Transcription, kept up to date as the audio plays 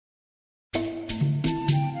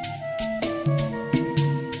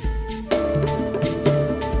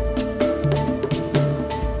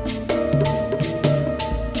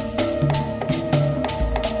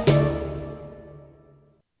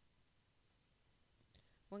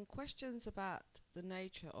When questions about the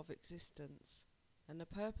nature of existence and the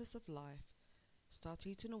purpose of life start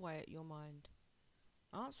eating away at your mind,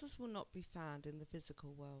 answers will not be found in the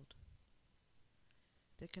physical world.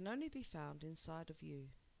 They can only be found inside of you.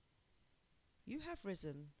 You have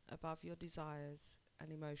risen above your desires and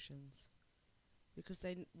emotions because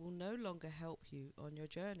they will no longer help you on your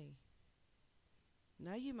journey.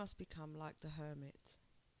 Now you must become like the hermit.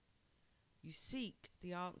 You seek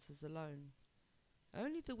the answers alone.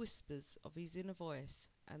 Only the whispers of his inner voice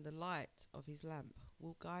and the light of his lamp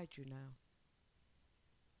will guide you now.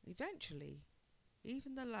 Eventually,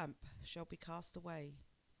 even the lamp shall be cast away,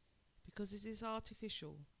 because it is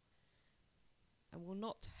artificial and will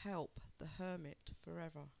not help the hermit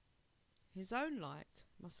forever. His own light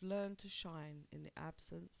must learn to shine in the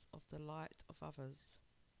absence of the light of others.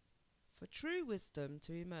 For true wisdom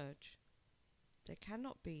to emerge, there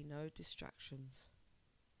cannot be no distractions.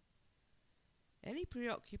 Any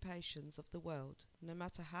preoccupations of the world, no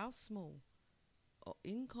matter how small or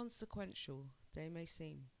inconsequential they may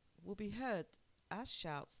seem, will be heard as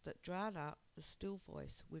shouts that drown out the still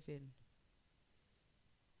voice within.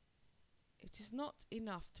 It is not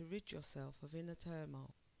enough to rid yourself of inner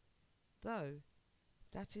turmoil, though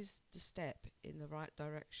that is the step in the right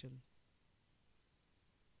direction.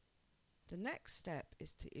 The next step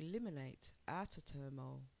is to eliminate outer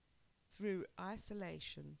turmoil through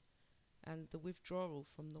isolation and the withdrawal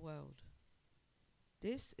from the world.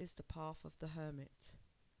 This is the path of the hermit,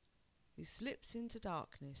 who slips into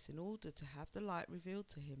darkness in order to have the light revealed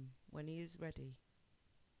to him when he is ready.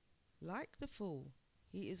 Like the fool,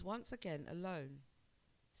 he is once again alone,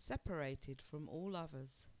 separated from all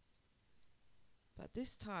others. But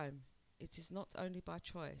this time it is not only by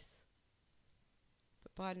choice,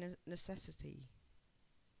 but by necessity.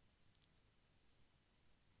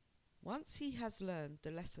 Once he has learned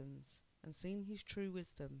the lessons and seen his true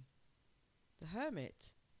wisdom, the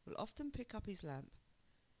hermit will often pick up his lamp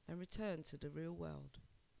and return to the real world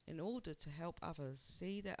in order to help others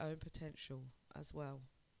see their own potential as well.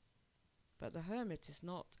 But the hermit is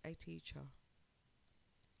not a teacher.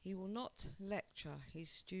 He will not lecture his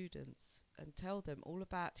students and tell them all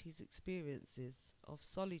about his experiences of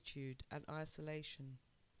solitude and isolation.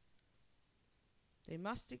 They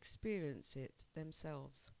must experience it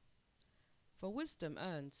themselves. For wisdom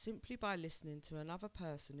earned simply by listening to another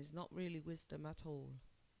person is not really wisdom at all.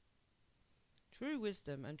 True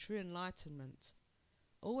wisdom and true enlightenment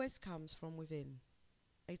always comes from within.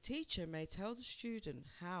 A teacher may tell the student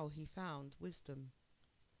how he found wisdom,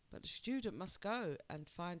 but the student must go and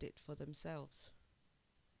find it for themselves.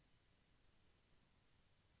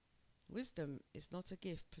 Wisdom is not a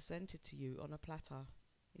gift presented to you on a platter.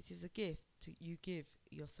 It is a gift you give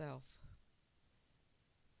yourself.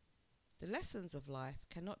 The lessons of life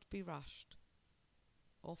cannot be rushed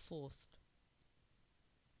or forced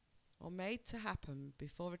or made to happen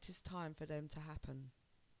before it is time for them to happen.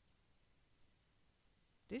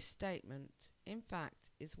 This statement, in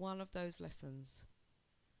fact, is one of those lessons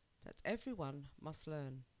that everyone must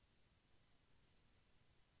learn.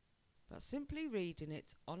 But simply reading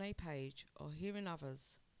it on a page or hearing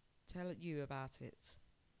others tell you about it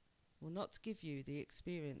will not give you the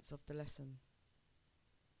experience of the lesson.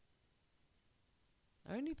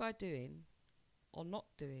 Only by doing or not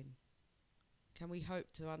doing can we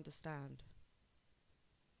hope to understand.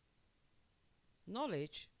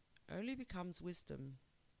 Knowledge only becomes wisdom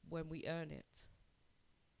when we earn it.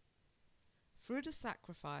 Through the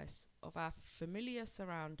sacrifice of our familiar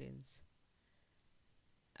surroundings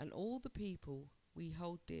and all the people we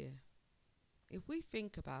hold dear. If we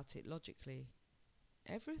think about it logically,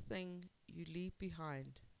 everything you leave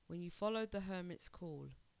behind when you follow the hermit's call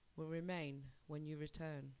will remain when you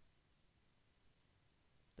return.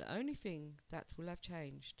 The only thing that will have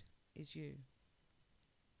changed is you.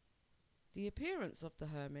 The appearance of the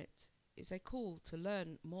hermit is a call to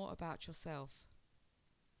learn more about yourself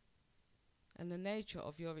and the nature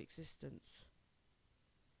of your existence.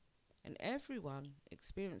 And everyone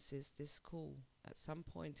experiences this call at some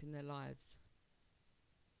point in their lives.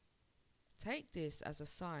 Take this as a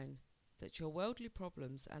sign that your worldly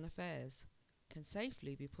problems and affairs can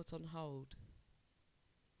safely be put on hold.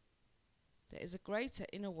 There is a greater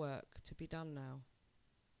inner work to be done now.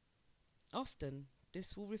 Often,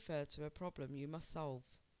 this will refer to a problem you must solve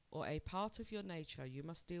or a part of your nature you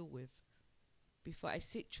must deal with before a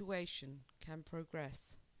situation can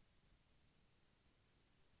progress.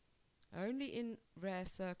 Only in rare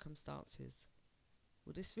circumstances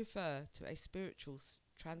will this refer to a spiritual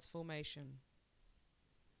transformation.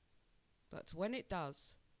 But when it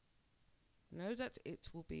does, Know that it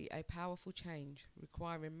will be a powerful change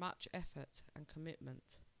requiring much effort and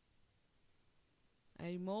commitment.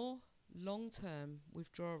 A more long-term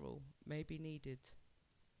withdrawal may be needed.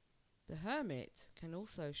 The Hermit can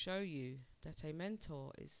also show you that a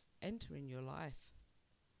mentor is entering your life.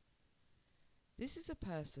 This is a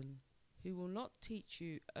person who will not teach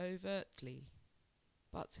you overtly,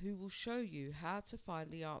 but who will show you how to find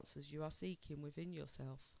the answers you are seeking within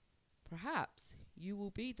yourself. Perhaps you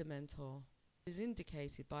will be the mentor as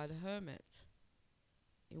indicated by the Hermit,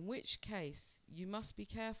 in which case you must be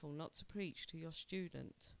careful not to preach to your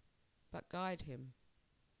student, but guide him.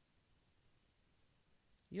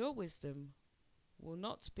 Your wisdom will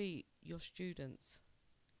not be your student's,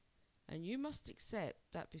 and you must accept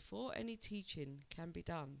that before any teaching can be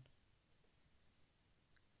done.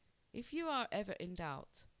 If you are ever in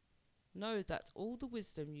doubt, know that all the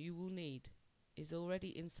wisdom you will need is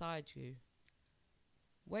already inside you,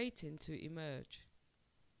 waiting to emerge.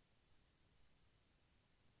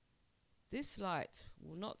 This light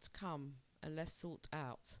will not come unless sought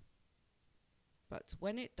out, but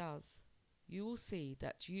when it does, you will see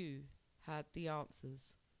that you had the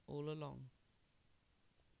answers all along.